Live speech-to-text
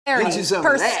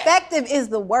Perspective is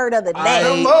the word of the day.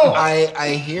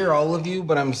 I hear all of you,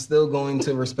 but I'm still going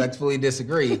to respectfully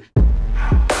disagree.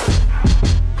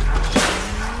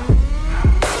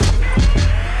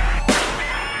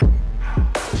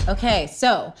 Okay,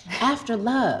 so After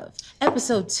Love,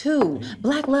 episode 2,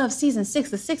 Black Love season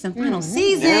 6, the 6th and final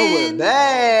season. And we're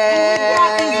back. And we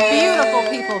brought these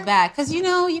beautiful people back because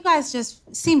you guys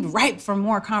just seemed ripe for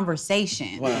more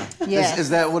conversation. Wow. Yes. Is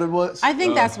that what it was? I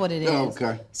think that's what it is.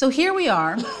 Okay. So here we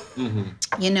are,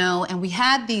 and we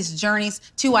had these journeys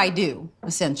to I do,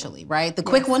 essentially, right? The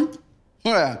quick one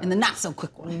and the not so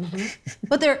quick one.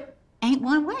 But there ain't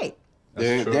one way.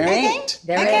 There ain't.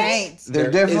 There ain't. There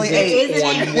definitely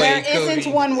ain't. There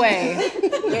isn't one way.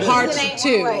 Part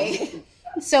 2.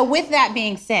 So with that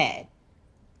being said,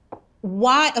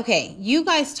 you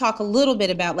guys talk a little bit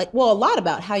about, a lot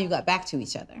about how you got back to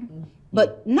each other,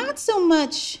 but not so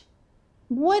much,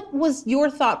 what was your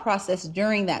thought process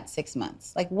during that 6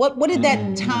 months? Like, what did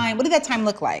that time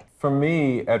look like? For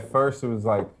me, at first, it was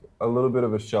like a little bit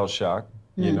of a shell shock,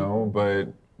 but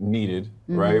needed,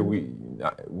 right? We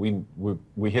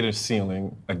hit a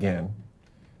ceiling again,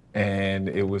 and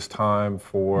it was time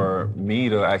for me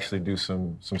to actually do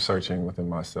some searching within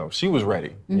myself. She was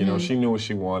ready, she knew what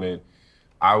she wanted.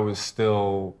 I was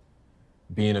still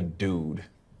being a dude,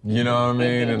 you know what I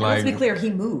mean? And let's be clear, he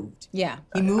moved. Yeah.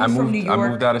 He moved from New York. I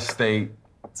moved out of state.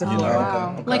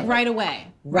 Wow. Okay. Like right away.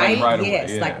 Right away, yes.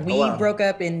 Yeah. Like we broke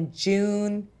up in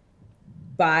June.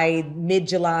 By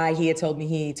mid-July, he had told me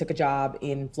he took a job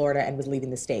in Florida and was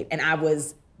leaving the state. And I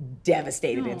was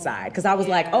devastated inside because I was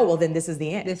like, oh, well, then this is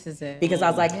the end. This is it. Because I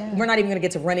was like, we're not even gonna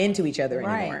get to run into each other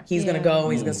anymore. He's gonna go,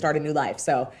 he's gonna start a new life.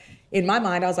 So in my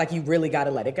mind, I was like, you really gotta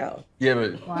let it go. Yeah,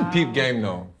 but peep game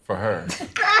though, for her.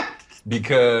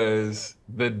 Because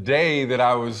the day that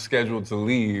I was scheduled to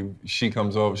leave, she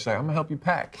comes over, she's like, I'm gonna help you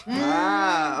pack.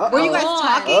 Were you guys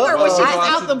talking or was she just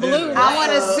out the blue? I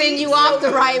want to send you off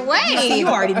the right way. You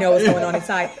already know what's going on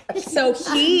inside. So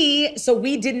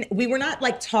we were not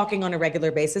like talking on a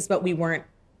regular basis, but we weren't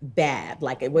bad.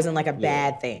 Like it wasn't like a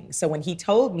bad thing. So when he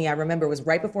told me, I remember it was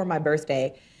right before my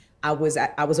birthday. I was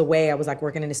away. I was like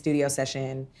working in a studio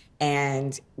session,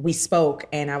 and we spoke.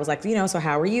 And I was like, so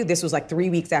how are you? This was like 3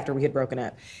 weeks after we had broken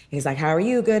up. And he's like, how are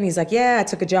you? Good. And he's like, yeah, I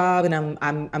took a job, and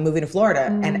I'm moving to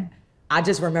Florida. And I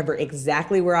just remember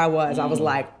exactly where I was. I was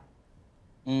like,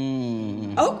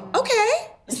 oh, okay.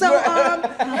 So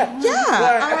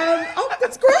oh,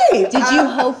 that's great. Did you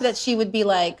hope that she would be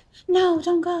like, no,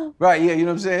 don't go? Right, yeah, you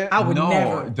know what I'm saying? I would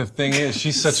never. The thing is,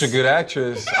 she's such a good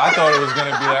actress. I thought it was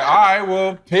gonna be like, all right,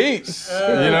 well, peace. You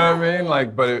know what I mean?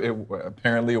 Like, but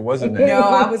apparently it wasn't that. No,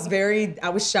 I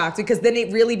was shocked because then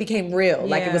it really became real.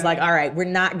 Like it was like, all right,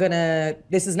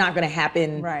 this is not gonna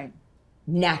happen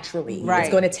naturally. Right.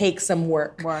 It's gonna take some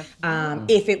work.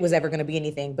 If it was ever gonna be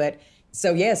anything. But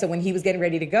so when he was getting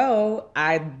ready to go,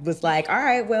 I was like, all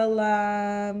right, well,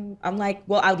 I'm like,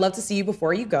 well, I'd love to see you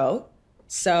before you go.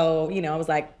 So, I was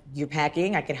like, you're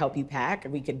packing, I could help you pack,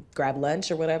 and we could grab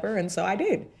lunch or whatever, and so I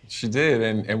did. She did,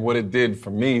 and what it did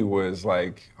for me was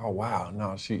like, oh wow,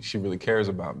 no, she really cares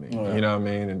about me. Oh, yeah. You know what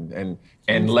I mean?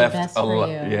 And left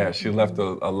she left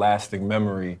a lasting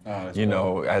memory,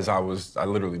 as I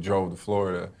literally drove to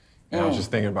Florida. And I was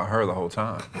just thinking about her the whole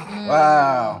time.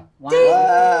 Wow.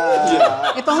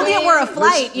 If only it were a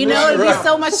flight, it'd be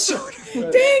so much shorter.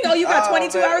 Dang, you got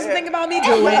 22 hours to think about me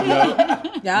doing.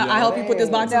 I hope you put this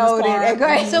box in this car.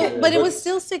 Okay. So, but it was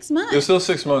still 6 months. It was still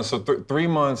 6 months. So 3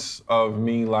 months of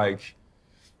me like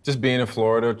just being in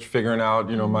Florida, figuring out,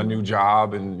 my new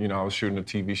job, and I was shooting a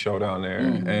TV show down there,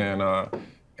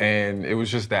 and it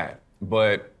was just that.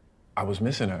 But I was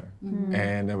missing her,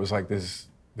 and there was like this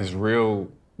real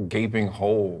gaping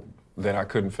hole that I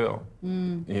couldn't fill,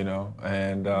 and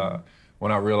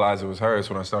when I realized it was her, it's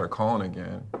when I started calling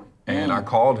again. And I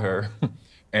called her,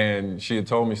 and she had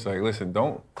told me, she's like, listen,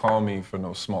 don't call me for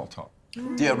no small talk.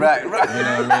 Yeah, right. You know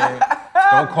what I mean?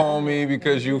 Don't call me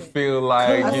because you feel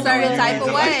like, a certain type of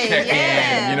way. Check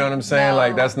in, you know what I'm saying? No.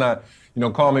 Like, that's not,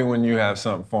 call me when you have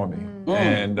something for me.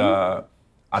 And I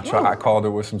called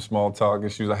her with some small talk,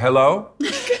 and she was like, hello?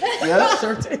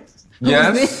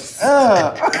 Yes?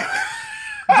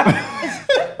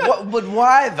 But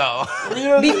why though?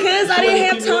 Because I didn't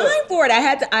have time for it.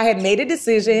 I had made a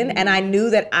decision, and I knew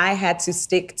that I had to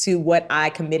stick to what I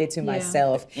committed to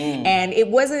myself. And I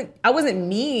wasn't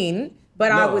mean,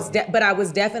 But I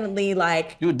was definitely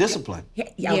like, You were disciplined. I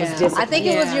was disciplined. I think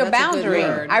it was your that's a good boundary.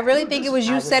 word. I really think it was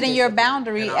you setting your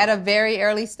boundary at a very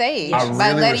early stage I by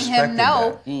really letting him respected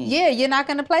know, that. yeah, you're not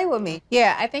going to play with me.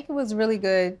 Yeah, I think it was really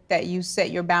good that you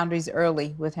set your boundaries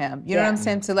early with him. You know what I'm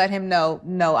saying? To let him know,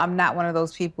 no, I'm not one of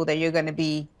those people that you're going to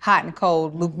be hot and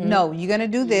cold. No, you're going to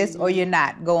do this or you're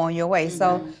not. Go on your way.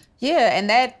 So, yeah, and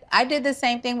that I did the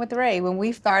same thing with Ray when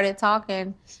we started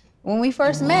talking when we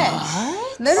first met.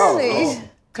 Literally.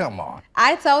 Come on.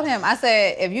 I told him, I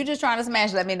said, if you're just trying to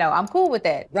smash, let me know. I'm cool with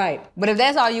that. Right. But if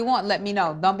that's all you want, let me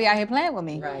know. Don't be out here playing with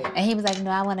me. Right. And he was like,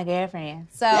 no, I want a girlfriend.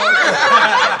 So.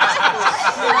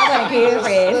 I want a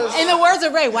girlfriend. In the words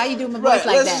of Ray, why you do my voice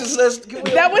like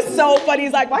that? That was so funny.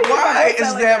 He's like, why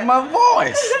is that my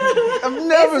voice? I've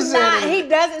never It's said not, it. he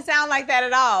doesn't sound like that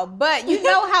at all. But you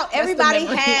know how everybody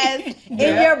has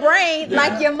in your brain,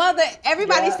 like your mother,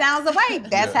 everybody sounds away.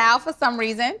 That's how, for some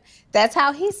reason, that's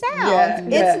how he sounds.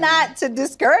 It's not to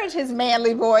discourage his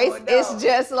manly voice. It's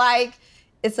just like,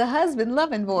 it's a husband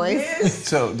loving voice.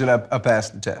 So did I pass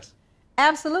the test?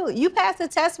 Absolutely. You passed the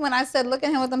test when I said, look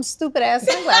at him with them stupid ass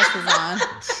sunglasses on.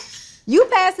 You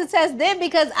passed the test then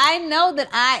because I know that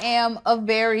I am a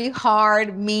very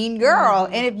hard, mean girl.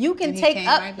 And if you can take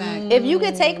if you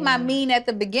can take my mean at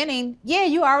the beginning, yeah,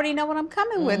 you already know what I'm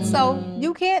coming with. So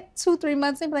you can't 2-3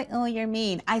 months in be like, oh, you're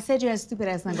mean. I said you had stupid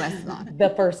ass sunglasses on. The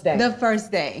first day. The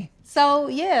first day. So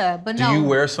yeah, but Do no. you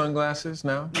wear sunglasses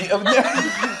now?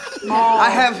 I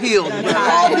have healed.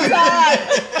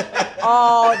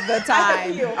 All the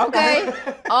time. Okay?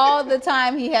 All the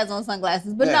time he has on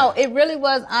sunglasses. But no, it really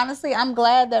was, honestly, I'm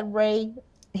glad that Ray,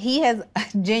 he has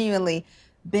genuinely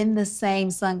been the same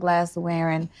sunglass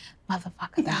wearing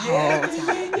motherfucker the whole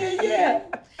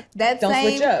time. That Don't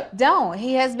same, switch up. Don't.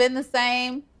 He has been the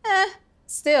same,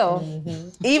 still.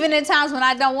 Even in times when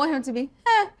I don't want him to be,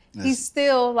 he's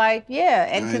still like,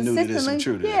 and I knew there's some consistently,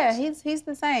 truth to this. he's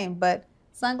the same. But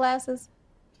sunglasses,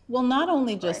 Well, not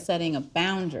only just setting a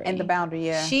boundary. and the boundary,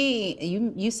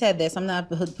 You said this. I'm not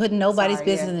putting nobody's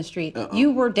business in the street.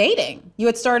 You were dating. You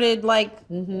had started like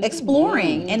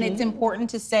exploring, and it's important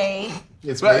to say,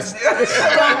 It's Right.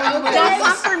 don't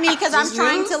come for me because I'm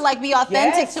trying to like be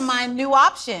authentic to my new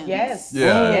options. Yes.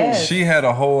 Yeah, Yes. she had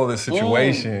a whole other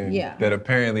situation Yeah. that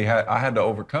apparently I had to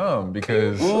overcome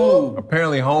because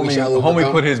apparently shall homie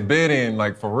overcome. put his bid in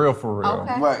like for real.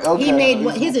 Okay. Right, okay. He made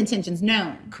his intentions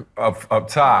known. Up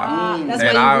top. That's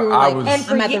and why you were like, was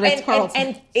I'm at the Ritz-Carlton.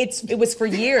 And it was for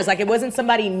years. Like it wasn't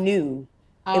somebody new.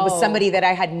 It was somebody that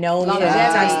I had known for a long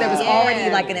Longevity. time. So there was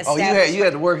already like an Oh, established. you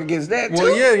had to work against that too?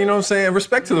 well, yeah, you know what I'm saying?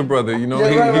 Respect to the brother, you know,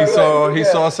 Yeah, right, he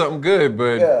saw something good,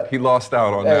 but he lost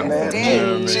out on that man. one. You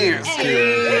know what I mean? Cheers.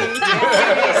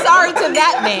 Sorry to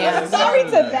that man. Sorry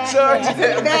to that. Sorry to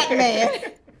that. That man.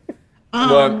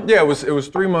 But yeah, it was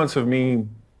 3 months of me,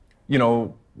 you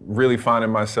know, really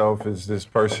finding myself as this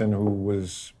person who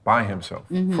was by himself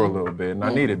for a little bit, and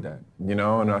I needed that, you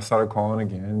know. And I started calling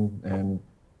again, and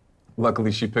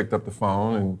luckily she picked up the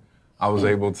phone, and I was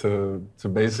able to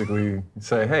basically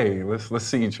say, hey, let's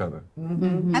see each other.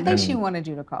 I think she wanted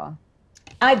you to call.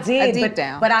 I did, deep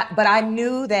down. but I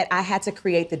knew that I had to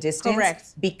create the distance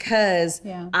Correct. because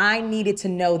I needed to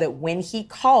know that when he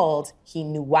called, he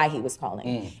knew why he was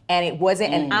calling, and it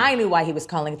wasn't. And I knew why he was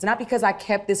calling. It's not because I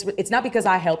kept this. It's not because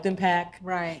I helped him pack.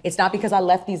 Right. It's not because I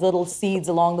left these little seeds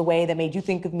along the way that made you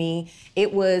think of me.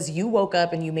 It was you woke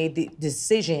up and you made the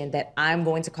decision that I'm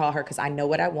going to call her because I know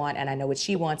what I want and I know what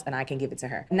she wants and I can give it to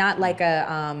her. Not like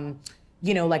a.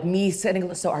 You know, like me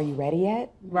sitting, so are you ready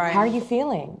yet? Right. How are you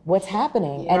feeling? What's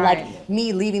happening? And like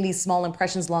me leaving these small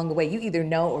impressions along the way, you either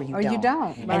know or you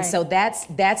don't. Right. And so that's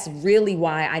really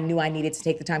why I knew I needed to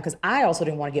take the time because I also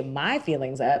didn't want to get my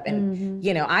feelings up. And,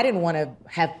 you know, I didn't want to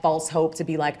have false hope to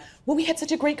be like, well, we had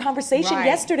such a great conversation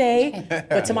yesterday,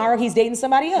 but tomorrow he's dating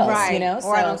somebody else, you know?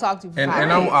 Or I don't talk to you for And 5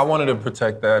 days. I wanted to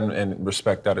protect that and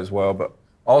respect that as well. But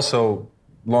also,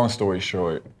 long story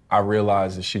short, I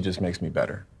realized that she just makes me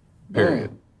better.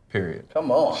 Period.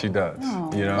 Come on. She does.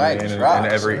 You know, Right, in right.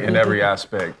 every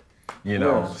aspect. You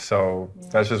know, so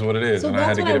that's just what it is, So and I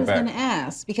had that's to what get I it was back. going to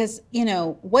ask because, you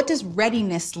know, what does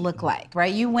readiness look like,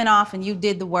 right? You went off and you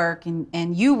did the work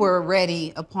and you were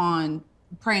ready upon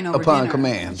praying over Upon dinner.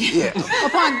 command. Yeah.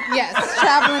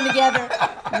 Traveling together.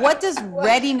 What does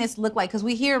readiness look like? Because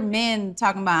we hear men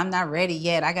talking about, I'm not ready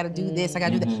yet. I got to do this. I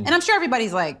got to do that. And I'm sure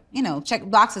everybody's like, you know, check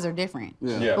boxes are different.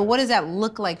 Yeah. But what does that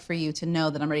look like for you to know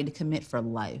that I'm ready to commit for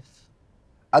life?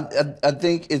 I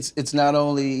think it's not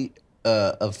only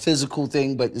a physical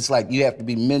thing, but it's like you have to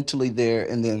be mentally there.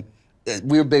 And then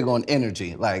we're big on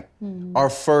energy. Like our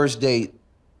first date,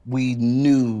 we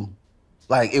knew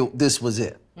like this was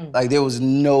it. Like there was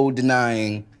no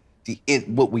denying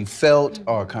what we felt,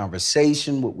 our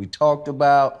conversation, what we talked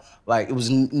about. Like it was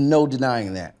no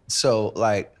denying that. So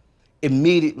like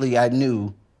immediately I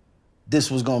knew this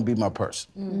was gonna be my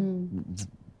person.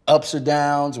 Ups or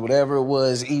downs, whatever it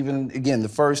was. Even again, the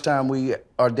first time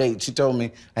our date, she told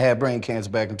me I had brain cancer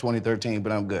back in 2013,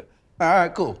 but I'm good. All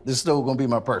right, cool. This is still gonna be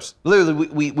my person. Literally,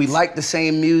 we liked the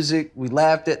same music. We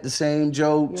laughed at the same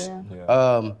jokes.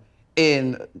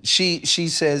 And she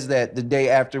says that the day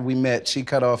after we met, she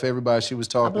cut off everybody she was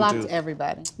I talking blocked to.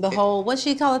 everybody. The whole, what'd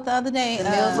she call it the other day?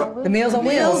 The Meals on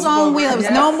Wheels. Meals on Wheels. There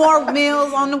was no more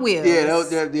Meals on the Wheels.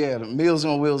 The Meals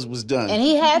on Wheels was done. And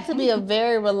he had to be a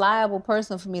very reliable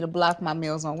person for me to block my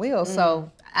Meals on Wheels. So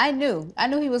I knew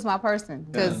he was my person.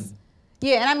 Because,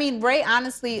 and I mean, Ray,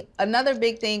 honestly, another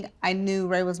big thing, I knew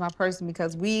Ray was my person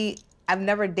because I've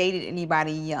never dated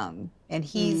anybody young. And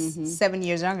he's 7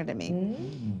 years younger than me.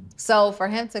 So for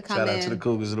him to come in. Shout out to the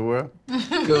Cougars of the world.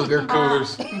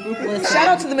 Cougars. Shout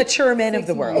out to the mature men of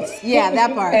the world. Yeah,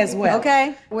 that part. As well.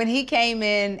 Okay. When he came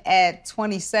in at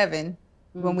 27,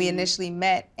 when we initially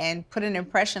met and put an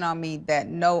impression on me that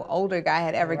no older guy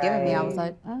had ever given me, I was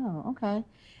like, oh, okay.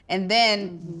 And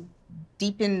then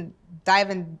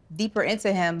diving deeper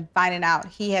into him, finding out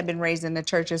he had been raised in the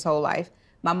church his whole life.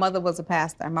 My mother was a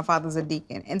pastor. My father's a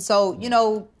deacon. And so,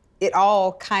 it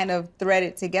all kind of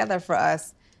threaded together for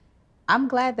us. I'm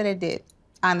glad that it did,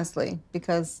 honestly,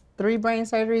 because 3 brain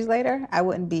surgeries later, I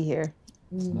wouldn't be here.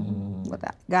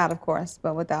 Without God, of course,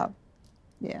 but without,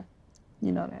 you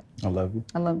know that. I love you.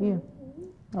 I love you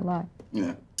a lot.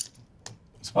 Yeah.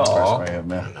 It's my person right here,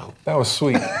 man. That was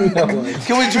sweet. Can we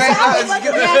drink?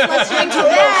 Let's drink to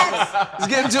that. It's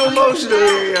getting too emotional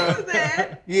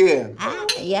here. Yeah.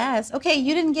 Yes. Okay,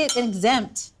 you didn't get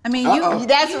exempt. I mean,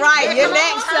 That's right. You're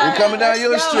next. We're coming down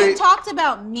your You street. talked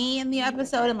about me in the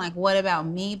episode and like, what about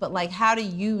me? But like, how do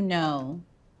you know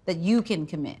that you can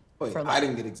commit? Wait, for I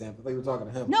didn't get exempt. I thought you were talking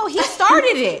to him. No, he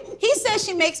started it. He says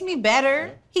she makes me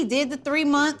better. He did the 3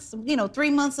 months, 3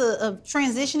 months of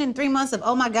transition and 3 months of,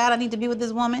 oh my God, I need to be with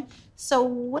this woman. So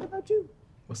what about you?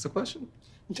 What's the question?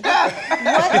 What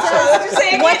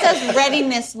does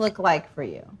readiness look like for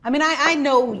you? I mean, I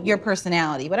know your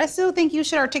personality, but I still think you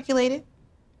should articulate it.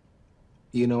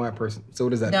 You know my person. So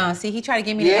what does that mean? No, see, he tried to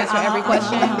get me to answer every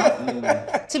question.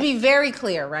 To be very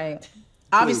clear, right?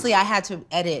 Obviously, I had to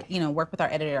edit, work with our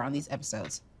editor on these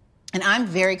episodes. And I'm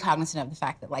very cognizant of the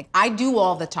fact that, like, I do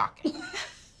all the talking.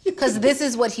 Because this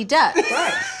is what he does.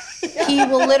 Right. He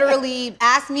will literally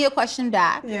ask me a question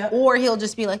back, or he'll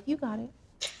just be like, you got it.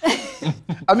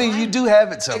 I mean, you do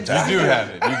have it sometimes. You do have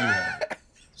it.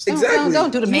 Exactly.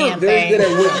 Don't do the man You're very thing. good at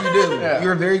what you do.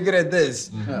 You're very good at this.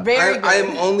 Very good.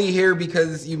 I'm only here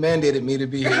because you mandated me to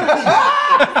be here.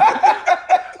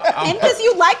 And because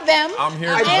you like them. I'm here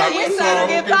And because you're so to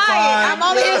get fired. I'm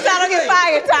only here so I don't get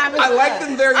fired time. I like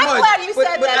them very much. I'm glad you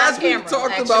said but that on as we've camera,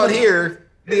 talked actually. about here,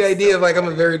 the idea of like I'm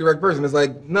a very direct person is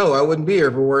like, no, I wouldn't be here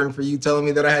if it weren't for you telling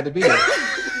me that I had to be here.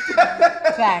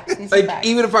 Facts. These are Like facts.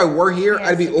 even if I were here,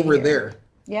 I'd be has to be over here. there.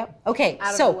 Yep. Okay, Out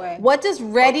of the so way. what does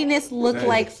readiness look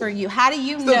like for you? How do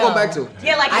you Still know? going back to it.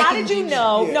 Yeah, like I how can did you do-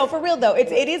 know? No, for real though,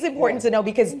 it is important to know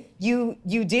because you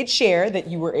did share that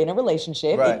you were in a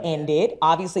relationship. Right. It ended.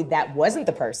 Obviously, that wasn't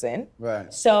the person.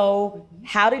 Right. So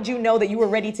how did you know that you were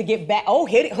ready to get back? Oh,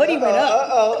 hoodie went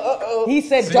up. He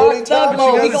said dark thug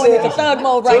mode. We going into thug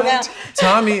mode right now.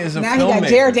 Tommy is a Now he got filmmaker.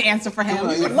 Jared to answer for him.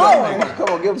 Lord. Come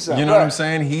on, give him some. You know what I'm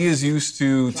saying? He is used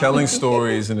to telling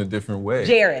stories in a different way.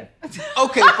 Jared.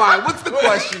 Okay, fine. What's the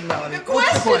question, Melanie?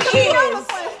 What's the question? Is,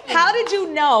 how did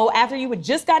you know after you had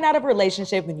just gotten out of a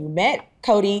relationship when you met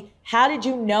Cody? How did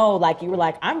you know, like, you were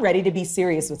like, I'm ready to be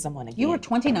serious with someone again? You were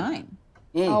 29.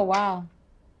 Oh, wow.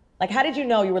 Like, how did you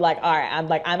know you were like, all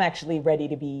right, I'm actually ready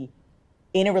to be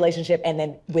in a relationship and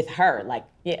then with her? Like,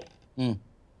 yeah.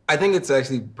 I think it's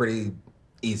actually pretty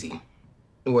easy,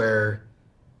 where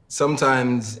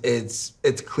sometimes it's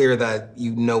clear that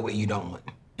you know what you don't want,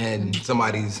 and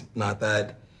somebody's not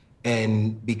that.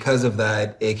 And because of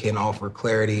that, it can offer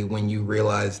clarity when you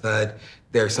realize that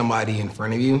there's somebody in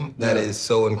front of you that is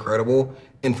so incredible.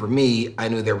 And for me, I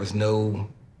knew there was no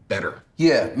better.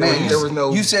 Yeah, man. There was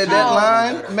no. You said that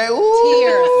line, man. Ooh.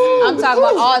 Tears. I'm talking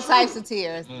about all types of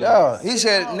tears. Yeah, he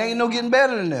said, there ain't no getting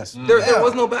better than this. There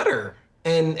was no better,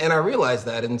 and I realized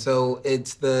that, and so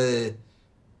it's the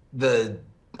I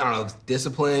don't know,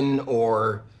 discipline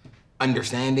or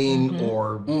understanding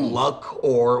or luck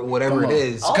or whatever it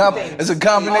is. It's a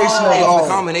combination of It's all. a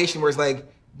combination where it's like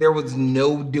there was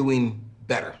no doing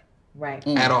better Right.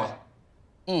 at all.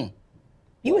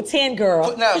 You a 10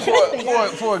 girl. Now,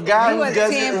 for a guy You who was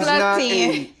doesn't, 10 who's plus not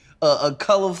 10. a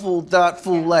colorful,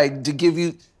 thoughtful, like to give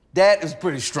you. That is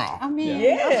pretty strong. I mean,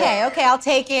 okay, I'll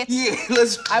take it. Yeah,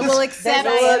 I will accept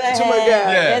to my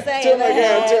guy. Yeah. To my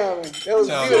guy, Tommy. That was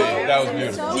beautiful. That was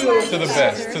beautiful. To the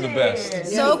best. To the best.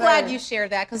 So glad you shared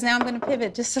that, because now I'm going to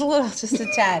pivot just a little, just a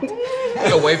tad.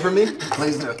 Get away from me.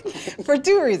 Please do. For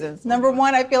two reasons. Number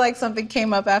one, I feel like something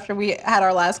came up after we had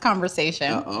our last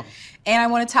conversation. And I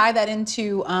want to tie that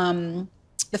into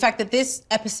the fact that this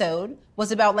episode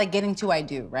was about like getting to I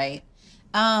do, right?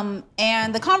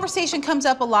 And the conversation comes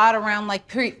up a lot around like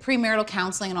premarital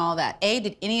counseling and all that.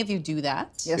 Did any of you do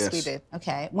that? Yes, we did.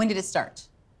 Okay. When did it start?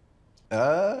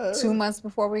 2 months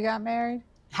before we got married?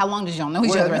 How long did y'all know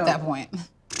each other at that point?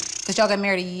 Because y'all got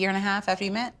married a year and a half after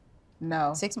you met?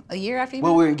 No. A year after you met?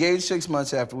 Well, we were engaged 6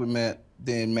 months after we met,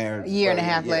 then married. A year and a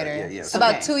half later. Yeah.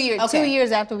 About 2 years. Okay. 2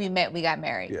 years after we met, we got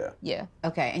married. Yeah. Yeah.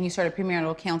 Okay, and you started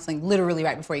premarital counseling literally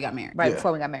right before you got married? Right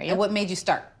before we got married. And what made you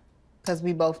start? Because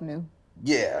we both knew.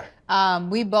 Yeah.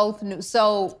 We both knew.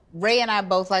 So Ray and I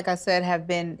both, like I said, have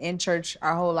been in church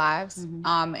our whole lives.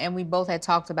 And we both had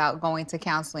talked about going to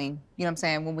counseling, you know what I'm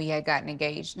saying, when we had gotten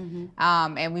engaged.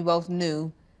 And we both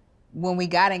knew when we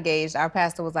got engaged, our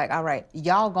pastor was like, all right,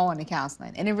 y'all going to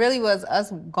counseling. And it really was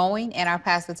us going and our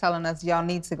pastor telling us, y'all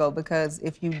need to go, because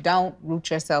if you don't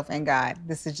root yourself in God,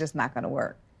 this is just not going to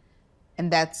work. And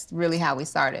that's really how we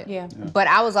started. Yeah. But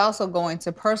I was also going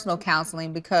to personal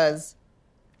counseling because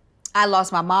I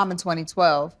lost my mom in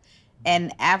 2012.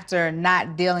 And after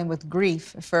not dealing with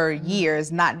grief for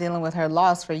years, not dealing with her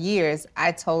loss for years,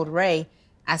 I told Ray,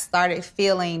 I started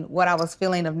feeling what I was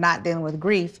feeling of not dealing with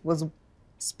grief was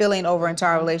spilling over into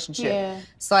our relationship. Yeah.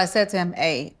 So I said to him,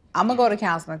 hey, I'm gonna go to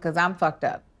counseling because I'm fucked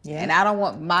up. Yeah. And I don't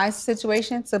want my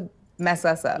situation to mess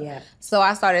us up. Yeah. So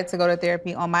I started to go to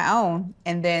therapy on my own.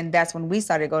 And then that's when we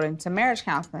started going to marriage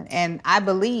counseling. And I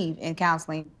believe in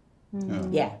counseling.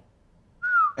 Yeah.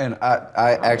 And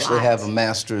I actually have a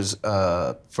master's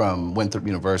from Winthrop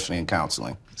University in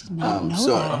counseling. know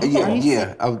So that.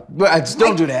 yeah. But I just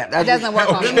don't do that. It doesn't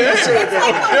work on me. Didn't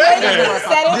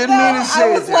mean to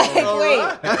say it.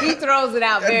 Wait, he throws it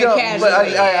out very No, casually.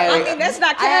 but I mean, that's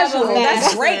not casual.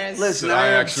 That's great. Listen, I I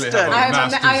am actually have studying.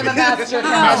 a I am a master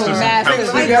Master's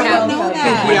in counselor.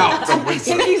 We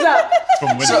out. He's up.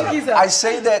 from Winthrop. I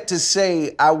say that to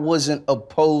say I wasn't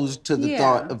opposed to the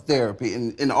thought of therapy.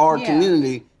 In our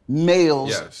community,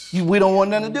 males, Yes. we don't want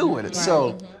nothing to do with it.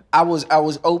 So I was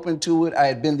open to it. I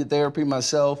had been to therapy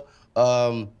myself.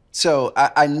 So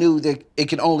I knew that it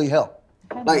can only help.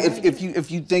 Like if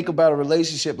you think about a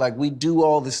relationship, like we do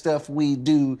all the stuff we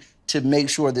do to make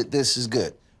sure that this is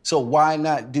good. So why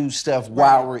not do stuff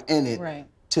while we're in it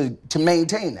to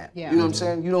maintain that? Yeah. You know what I'm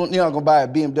saying? You're not gonna buy a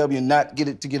BMW and not get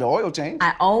it to get an oil change.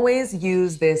 I always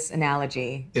use this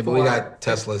analogy. Yeah, but we got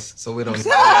Teslas, so we don't. Ladies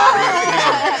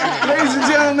and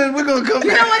gentlemen, we're gonna come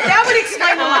You know back. what? That would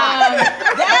explain a lot.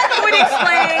 That would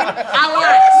explain a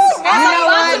lot. And I'm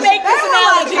about to make this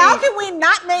analogy. How can we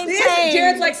not maintain?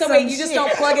 Jared's like, so wait, you just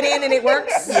don't plug it in and it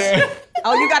works? Yeah.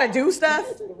 Oh, you gotta do stuff?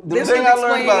 The thing I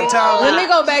learned about Tommy. Let me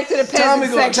go back to the Tommy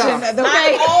peasant going section. Tom.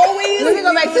 Let me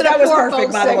go back to the That was poor perfect,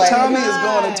 folks by the way. section. Tommy is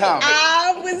going to Tommy.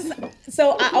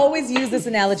 I always use this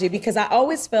analogy because I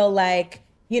always feel like,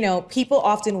 you know, people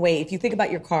often wait. If you think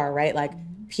about your car, right? Like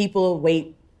people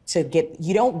wait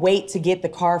you don't wait to get the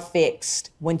car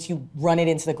fixed once you run it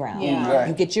into the ground. Yeah. Right.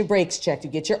 You get your brakes checked, you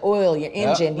get your oil, your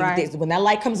engine. Right. When that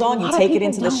light comes on, you take it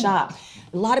into the shop.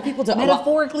 A lot of people don't.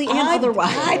 Metaphorically and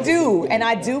otherwise. I do. And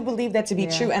I do believe that to be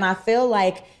true. And I feel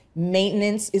like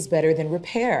maintenance is better than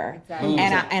repair. Exactly.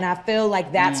 And I feel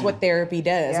like that's what therapy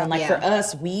does. Yeah. And like Yeah. for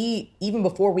us, even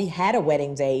before we had a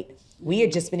wedding date, we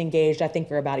had just been engaged, I think,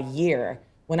 for about a year.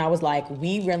 When I was like,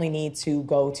 we really need to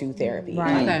go to therapy.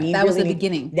 Right. Like, Okay. we That was really the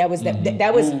beginning. That was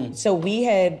that was so we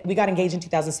got engaged in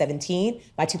 2017.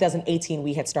 By 2018,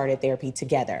 we had started therapy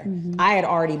together. I had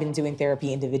already been doing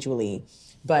therapy individually,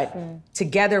 but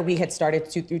together we had started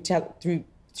through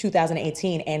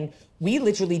 2018, and we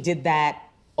literally did that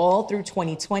all through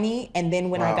 2020. And then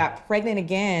when I got pregnant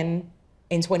again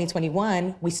in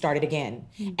 2021, we started again.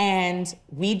 And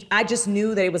I just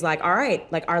knew that it was like, all right,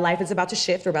 like our life is about to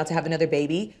shift. We're about to have another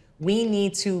baby. We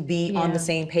need to be on the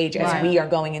same page as we are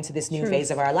going into this new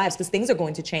phase of our lives, because things are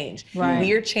going to change.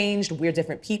 We're changed, we're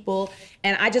different people.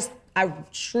 And I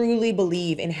truly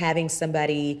believe in having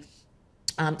somebody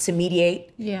to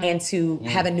mediate and to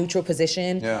have a neutral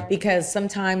position, because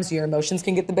sometimes your emotions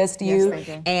can get the best of you,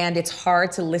 and it's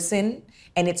hard to listen.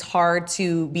 And it's hard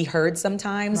to be heard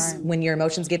sometimes when your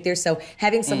emotions get there. So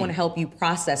having someone help you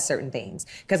process certain things.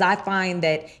 Because I find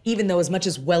that even though as much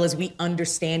as well as we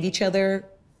understand each other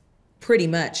pretty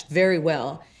much very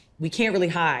well, we can't really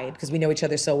hide because we know each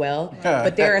other so well.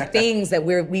 But there are things that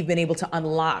we've been able to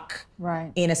unlock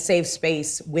in a safe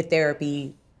space with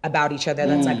therapy about each other.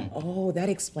 That's like, oh, that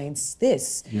explains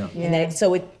this. And then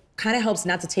so it kind of helps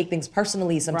not to take things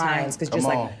personally sometimes, because just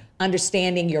like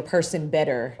understanding your person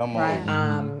better.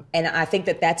 And I think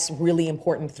that that's really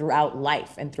important throughout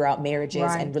life and throughout marriages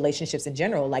and relationships in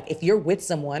general. Like if you're with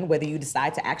someone, whether you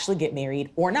decide to actually get married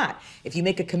or not, if you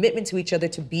make a commitment to each other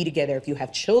to be together, if you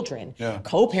have children,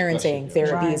 co-parenting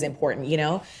therapy is important, you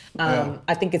know?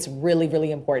 I think it's really,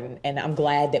 really important. And I'm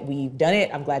glad that we've done it.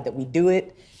 I'm glad that we do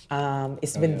it.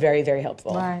 It's been very, very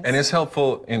helpful. And it's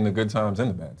helpful in the good times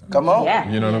and the bad times. Come on. Yeah.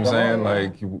 You know what I'm saying?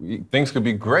 Like, things could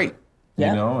be great, you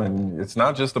know? And it's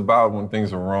not just about when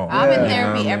things are wrong. I'm in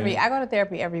therapy I go to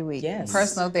therapy every week.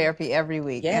 Personal therapy every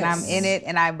week. And I'm in it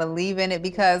and I believe in it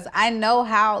because I know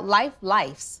how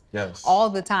life's all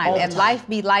the time. And life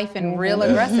be life and real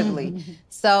aggressively.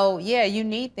 So yeah, you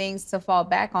need things to fall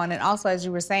back on. And also, as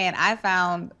you were saying, I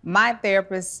found my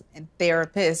therapists and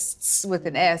therapists with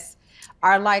an S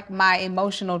are like my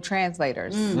emotional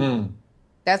translators.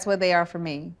 That's what they are for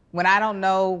me. When I don't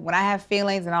know, when I have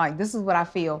feelings and I'm like, this is what I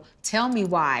feel, tell me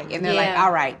why. And they're like,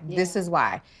 all right, this is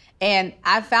why. And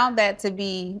I found that to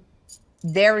be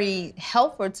very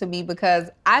helpful to me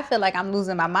because I feel like I'm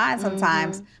losing my mind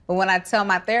sometimes. But when I tell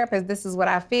my therapist, this is what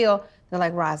I feel, they're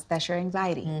like, Roz, that's your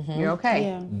anxiety. You're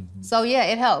okay. So yeah,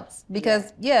 it helps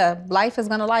because life is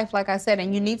gonna life, like I said,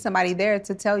 and you need somebody there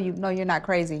to tell you, no, you're not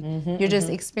crazy. You're just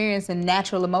experiencing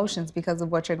natural emotions because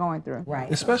of what you're going through.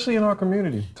 Especially in our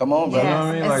community. Come on, brother. You know what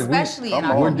I mean? Like especially in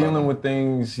our we're community. dealing with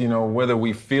things, you know, whether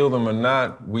we feel them or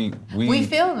not, we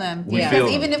feel them. We Because feel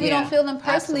even them. if we don't feel them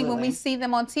personally, when we see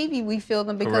them on TV, we feel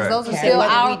them because those are Yeah. still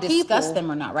Whether our we people. discuss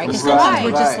them or not, right? Because Right. sometimes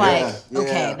we're just Right. like, Yeah.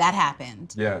 okay, Yeah. that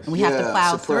happened. Yes. And we have to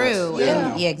plow suppress. through.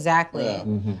 Yeah. And, exactly.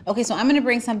 Okay, so I'm gonna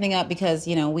bring something up because,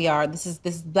 you know, this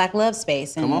is Black Love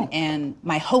Space, and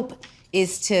my hope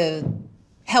is to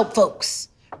help folks,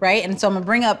 right? And so I'm gonna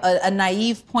bring up a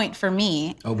naive point for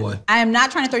me. Oh boy. I am not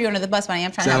trying to throw you under the bus, but I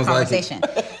am trying Sounds to have a like it.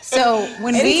 conversation. So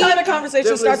when Anytime a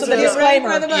conversation starts with a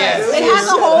disclaimer, it has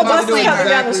a whole bus coming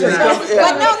down the street.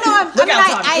 But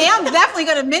I am definitely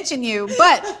going to mention you.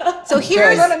 But so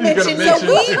here's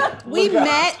we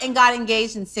met and got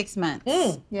engaged in 6 months.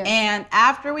 And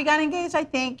after we got engaged, I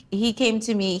think he came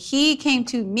to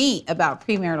me about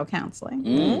premarital counseling.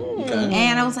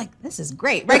 And I was like, this is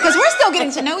great, right? Because we're still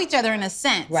getting to know each other in a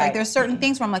sense. Like there's certain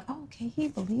things where I'm like, oh, okay, he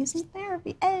believes in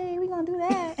therapy. Hey, we're gonna do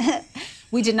that.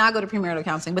 We did not go to premarital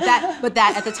counseling, but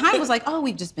that at the time was like, oh,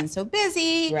 we've just been so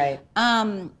busy. Right.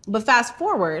 But fast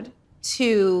forward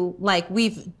to like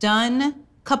we've done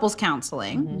couples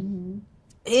counseling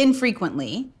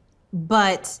infrequently,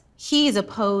 but he's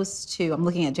opposed to, I'm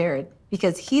looking at Jared,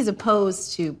 because he's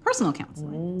opposed to personal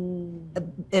counseling.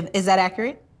 Is that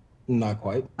accurate? Not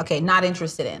quite. Okay, not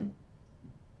interested in.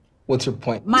 What's your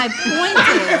point? My point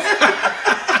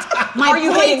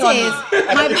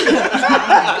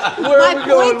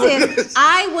is,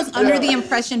 I was under the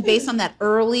impression, based on that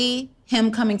early him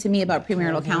coming to me about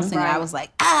premarital counseling, I was like,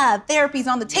 therapy's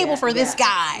on the table for this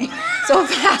guy. So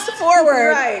fast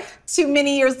forward to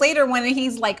many years later when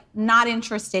he's like not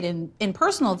interested in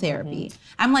personal therapy.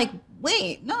 I'm like,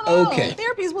 wait, no,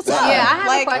 therapy is what's up. Yeah, I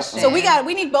have a question. So we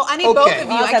need both. I need both of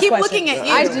you. I keep looking at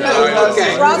you. I do.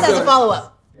 Roz has a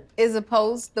follow-up. Is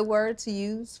opposed the word to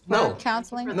use for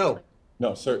counseling? No,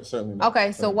 certainly not.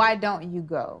 Okay, so why don't you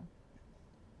go?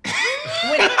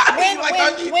 When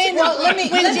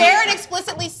Jared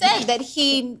explicitly said that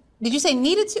he, did you say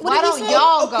needed to? Why don't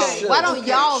y'all go? Why don't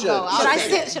y'all go?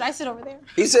 Should I sit over there?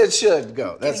 He said should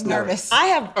go. That's Nervous.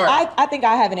 I think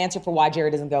I have an answer for why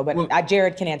Jared doesn't go, but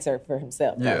Jared can answer for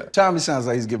himself. Yeah. Tommy sounds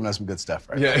like he's giving us some good stuff,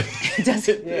 right? Yeah.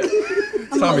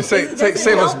 Tommy, save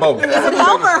us both. Does it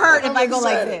help or hurt if I go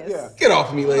like this? Yeah. Get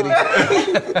off me, lady.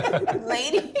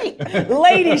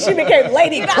 Lady, she became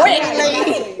lady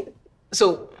quick.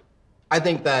 So I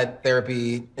think that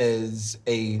therapy is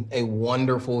a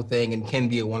wonderful thing and can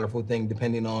be a wonderful thing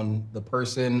depending on the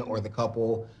person or the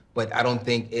couple, but I don't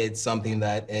think it's something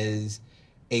that is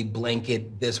a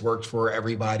blanket, this works for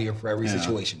everybody or for every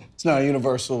situation. It's not a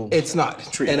universal. It's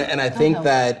not. And I think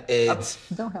that it's...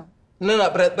 Don't help. No,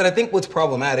 but I think what's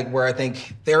problematic, where I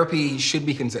think therapy should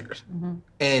be considered.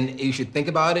 And you should think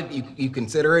about it, you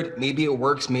consider it, maybe it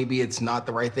works, maybe it's not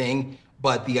the right thing,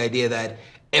 but the idea that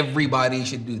everybody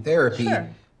should do therapy,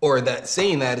 or that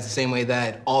saying that is the same way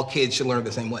that all kids should learn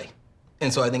the same way.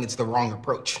 And so I think it's the wrong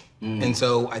approach. And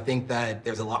so I think that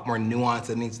there's a lot more nuance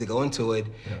that needs to go into it.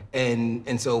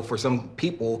 And so for some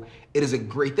people, it is a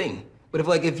great thing. But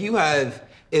if you have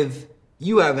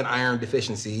an iron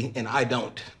deficiency and I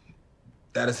don't,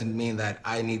 that doesn't mean that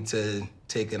I need to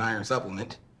take an iron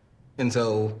supplement. And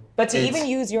so, but to even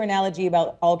use your analogy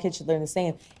about all kids should learn the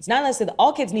same, it's not necessarily that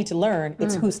all kids need to learn,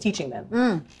 it's who's teaching them.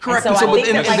 correct. And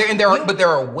so but there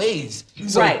are ways.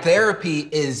 So Right. therapy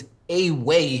is a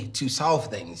way to solve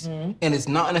things, and it's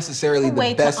not necessarily the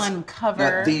way best. to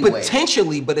uncover.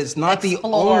 Potentially, but it's not the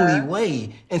Explore. only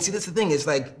way. And see, that's the thing. It's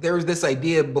like there was this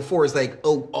idea before. It's like,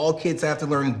 oh, all kids have to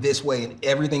learn this way, and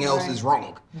everything else is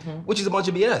wrong, which is a bunch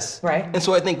of BS. Right. And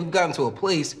so I think we've gotten to a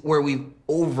place where we've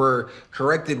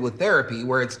over-corrected with therapy,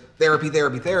 where it's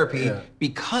therapy,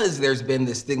 because there's been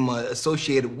this stigma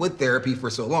associated with therapy for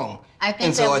so long. I think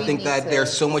and so that I we think need that to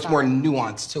there's so much more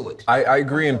nuance to it. I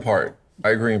agree in part.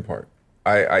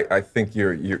 I think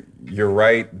you're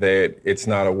right that it's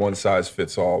not a one size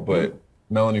fits all, but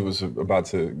Melanie was about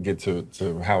to get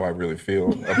to how I really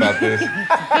feel about this,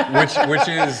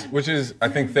 which is I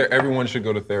think everyone should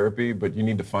go to therapy, but you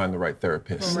need to find the right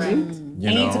therapist. Right. You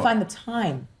need to find the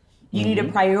time. You need to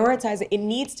prioritize it. It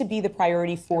needs to be the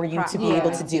priority for you to be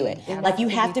able to do it. Like you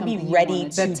have to be ready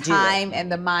to do it. The time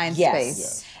and the mind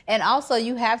space. And also,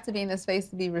 you have to be in a space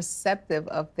to be receptive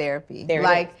of therapy.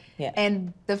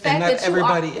 And the fact that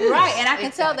everybody you are, is. right, and I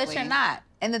can tell that you're not.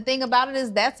 And the thing about it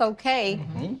is that's okay,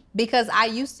 because I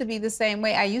used to be the same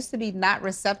way. I used to be not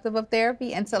receptive of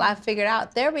therapy until I figured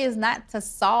out therapy is not to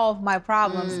solve my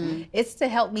problems. It's to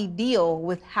help me deal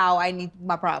with how I need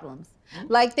my problems.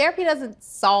 Like therapy doesn't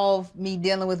solve me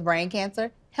dealing with brain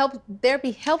cancer.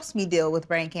 Therapy helps me deal with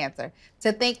brain cancer.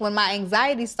 To think when my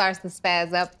anxiety starts to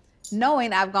spaz up,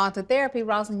 knowing I've gone to therapy,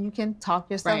 Roslyn, you can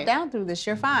talk yourself down through this.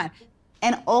 You're fine.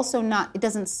 And also it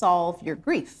doesn't solve your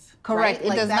grief. Correct,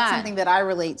 right? it does that's not. Something that I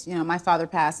relate to. You know, my father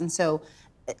passed, and so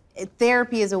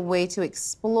therapy is a way to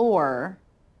explore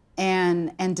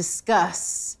and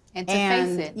discuss. And to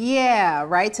face it. Yeah,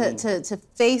 right, to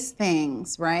face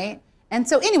things, right? And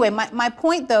so anyway, my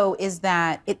point though is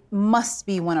that it must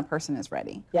be when a person is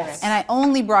ready. Yes. And I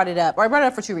only brought it up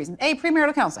for two reasons. A,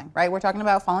 premarital counseling, right? We're talking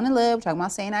about falling in love, we're talking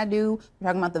about saying I do, we're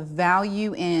talking about the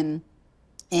value in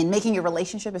making your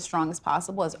relationship as strong as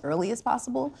possible, as early as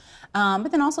possible. But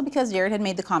then also because Jared had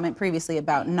made the comment previously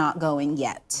about not going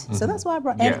yet. So that's why I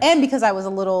brought, and because I was a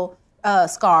little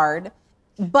scarred.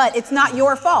 But it's not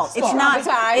your fault. It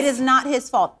is not his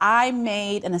fault. I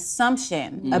made an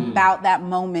assumption about that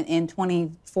moment in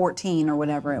 2014 or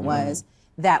whatever it was,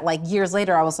 that like years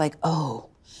later I was like, oh,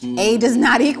 A does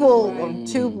not equal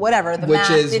to whatever. The Which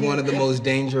math is didn't- one of the most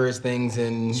dangerous things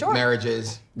in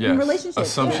marriages. Yes. relationships,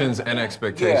 Assumptions and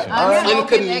expectations.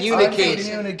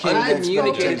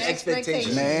 Uncommunicated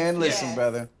expectations. Man, listen,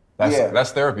 brother.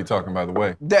 That's therapy talking, by the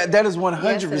way. That is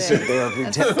 100% therapy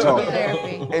talk.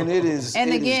 Therapy. And it is.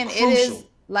 And it again, is it is, crucial.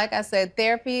 like I said,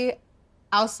 therapy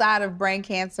outside of brain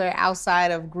cancer, outside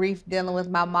of grief dealing with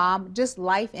my mom, just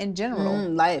life in general.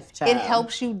 Life, child. It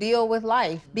helps you deal with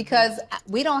life because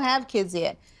we don't have kids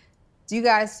yet. You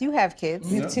guys, you have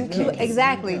kids. You have two kids.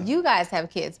 Exactly. You guys have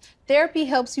kids. Therapy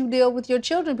helps you deal with your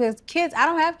children because kids, I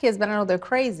don't have kids, but I know they're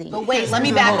crazy. But wait, let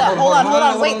me back up. Hold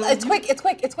on. Wait, it's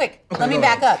quick. Let me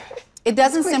back up. It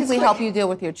doesn't simply help you deal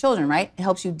with your children, right? It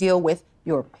helps you deal with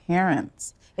your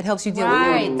parents. It helps you deal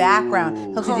with your background.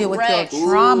 It helps you deal with your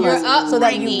traumas so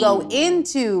that you go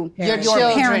into your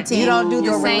parenting. You don't do the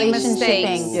your same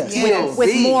relationshiping mistakes.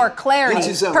 with more clarity. Get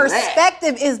you some of that.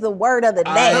 Perspective is the word of the day.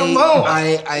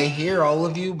 I hear all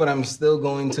of you, but I'm still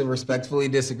going to respectfully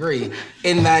disagree.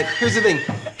 In that, here's the thing: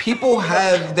 people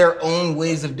have their own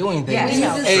ways of doing things,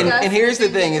 and here's the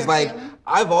thing: is like.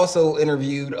 I've also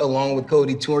interviewed, along with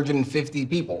Cody, 250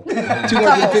 people.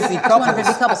 250 couples.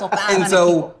 So 500 and so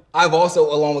people. I've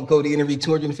also, along with Cody, interviewed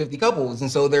 250 couples.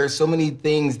 And so there's so many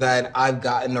things that I've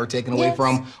gotten or taken away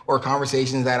from, or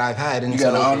conversations that I've had. And You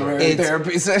so got an honorary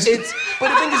therapy session. but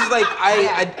the thing is, like,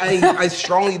 I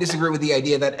strongly disagree with the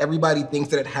idea that everybody thinks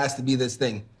that it has to be this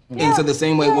thing. And so the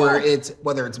same way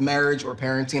whether it's marriage or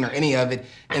parenting or any of it.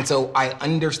 And so I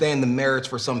understand the merits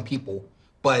for some people.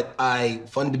 But I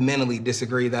fundamentally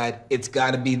disagree that it's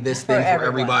got to be this thing for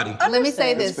everybody. Let me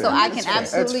say this, so I can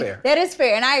absolutely. That's fair. That is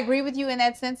fair, and I agree with you in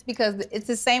that sense because it's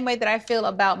the same way that I feel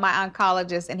about my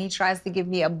oncologist, and he tries to give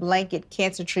me a blanket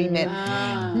cancer treatment.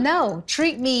 No,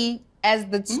 treat me as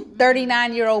the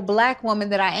 39-year-old black woman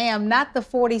that I am, not the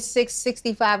 46,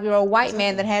 65-year-old white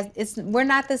man that has. We're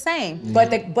not the same.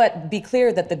 But be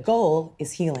clear that the goal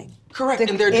is healing. Correct,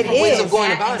 and there are different ways of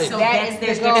going about it.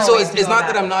 And so it's not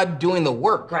that I'm not doing the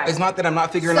work. Right. It's not that I'm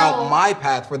not figuring out my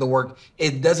path for the work.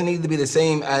 It doesn't need to be the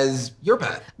same as your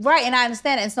path. Right, and I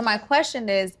understand it. And so my question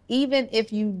is, even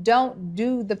if you don't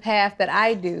do the path that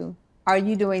I do, Are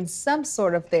you doing some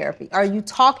sort of therapy? Are you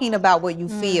talking about what you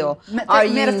feel? Are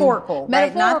you metaphorical,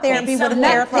 right? Not therapy, but a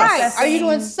therapy. Right. Are you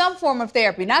doing some form of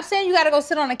therapy? Not saying you got to go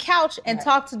sit on a couch and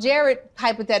talk to Jared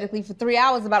hypothetically for 3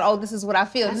 hours about, oh, this is what I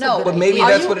feel. No, but maybe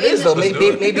that's what it is, though. Maybe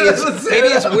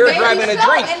it's we're grabbing a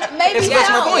drink. Maybe that's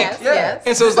my point. Yes.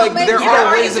 And so it's like there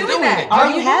are ways of doing it. Are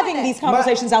you having these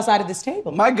conversations outside of this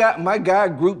table? My guy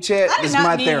group chat is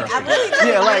my therapy.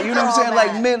 Yeah, like, you know what I'm saying?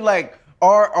 Like, men, like,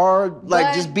 are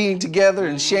like just being together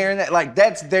and sharing that, like,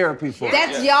 that's therapy for me.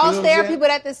 That's y'all's therapy,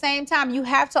 but at the same time, you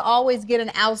have to always get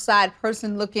an outside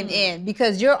person looking in,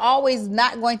 because you're always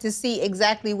not going to see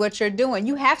exactly what you're doing.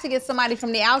 You have to get somebody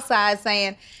from the outside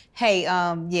saying, hey,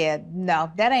 yeah,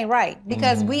 no, that ain't right.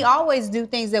 Because we always do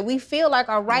things that we feel like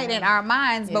are right in our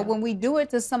minds, but when we do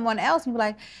it to someone else, we're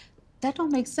like, that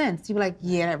don't make sense. You're like,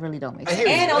 yeah, that really don't make sense.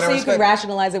 And also you can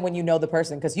rationalize it when you know the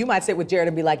person, because you might sit with Jared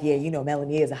and be like, yeah, you know,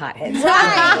 Melanie is a hothead. Right.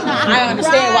 I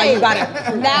understand why you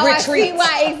gotta now retreat. I see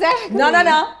why, exactly. No.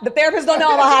 The therapists don't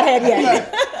know I'm a hothead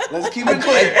yet. Let's keep it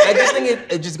clear. I just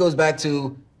think it just goes back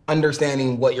to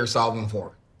understanding what you're solving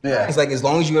for. Yeah. It's like, as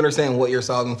long as you understand what you're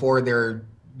solving for, there are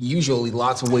usually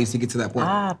lots of ways to get to that point.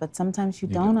 But sometimes you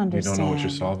don't understand. You don't know what you're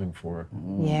solving for.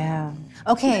 Yeah.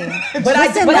 Okay. But I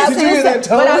think everything that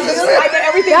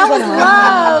was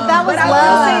love. That was But love.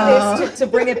 I will say this to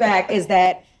bring it back is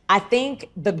that I think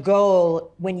the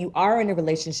goal when you are in a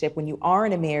relationship, when you are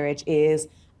in a marriage, is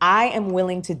I am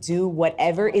willing to do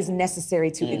whatever is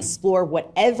necessary to explore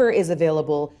whatever is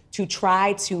available to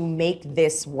try to make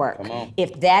this work.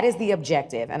 If that is the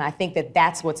objective, and I think that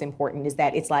that's what's important, is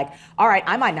that it's like, all right,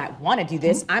 I might not want to do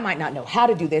this, I might not know how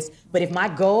to do this, but if my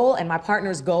goal and my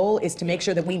partner's goal is to make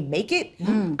sure that we make it,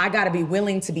 I gotta be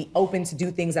willing to be open to do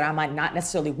things that I might not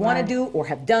necessarily want to do or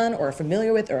have done or are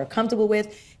familiar with or are comfortable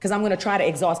with, because I'm gonna try to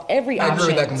exhaust every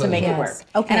option to make it work.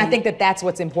 Okay. And I think that that's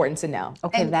what's important to know.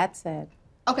 Okay, that said.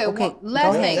 Okay,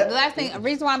 last thing. The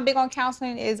reason why I'm big on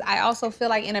counseling is I also feel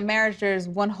like in a marriage there's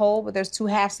one whole, but there's two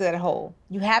halves to that whole.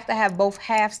 You have to have both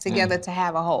halves together to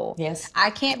have a whole. Yes.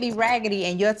 I can't be raggedy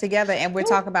and you're together and we're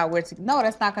talking about no,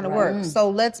 that's not going to work.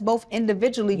 So let's both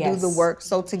individually do the work.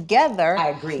 So together, I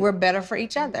agree. We're better for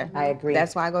each other. I agree.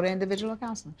 That's why I go to individual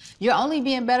counseling. You're only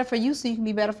being better for you so you can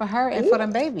be better for her and for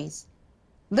them babies.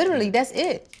 Literally, that's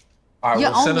it. All right,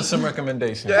 well, send us some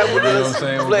recommendations. Yeah, you know what I'm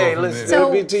saying? Play, let's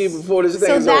be team before this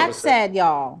thing is So over. that said,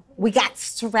 y'all, we got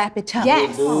to wrap it up.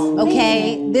 Yes.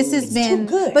 Okay, this has been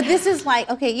too good. But this is like,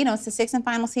 okay, you know, it's the sixth and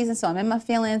final season, so I'm in my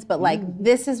feelings. But like,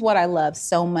 this is what I love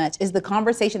so much is the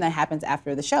conversation that happens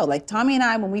after the show. Like Tommy and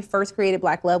I, when we first created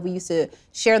Black Love, we used to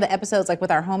share the episodes like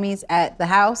with our homies at the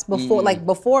house before.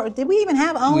 Did we even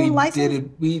have our own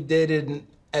license? We did an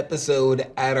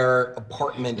episode at our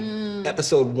apartment,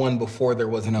 episode 1 before there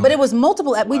was an own. But it was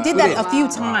multiple. We did that a few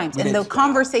times, and the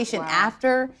conversation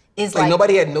after is like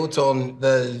nobody had notes on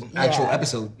the actual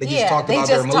episode. They just talked about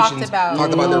their emotions,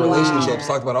 talked about their relationships,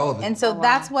 talked about all of it. And so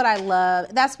that's what I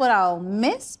love. That's what I'll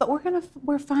miss. But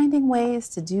we're finding ways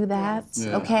to do that.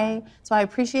 Okay. So I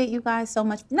appreciate you guys so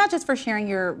much, not just for sharing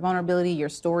your vulnerability, your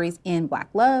stories in Black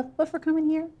Love, but for coming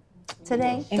here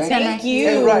today. And thank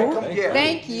you.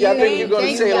 Thank you. Yeah, I think you're going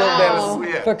to say a little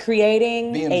better. For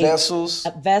creating Being a vessels.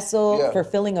 vessel, for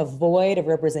filling a void of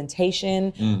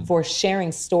representation, for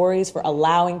sharing stories, for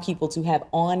allowing people to have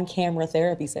on-camera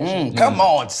therapy sessions. Come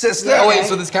on, sister. Oh, wait,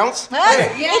 so this counts? It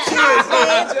counts,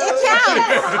 man. It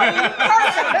counts.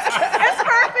 Perfect. It's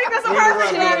perfect. That's a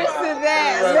perfect answer to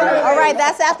that. All right,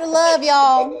 that's After Love,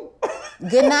 y'all.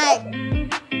 Good night.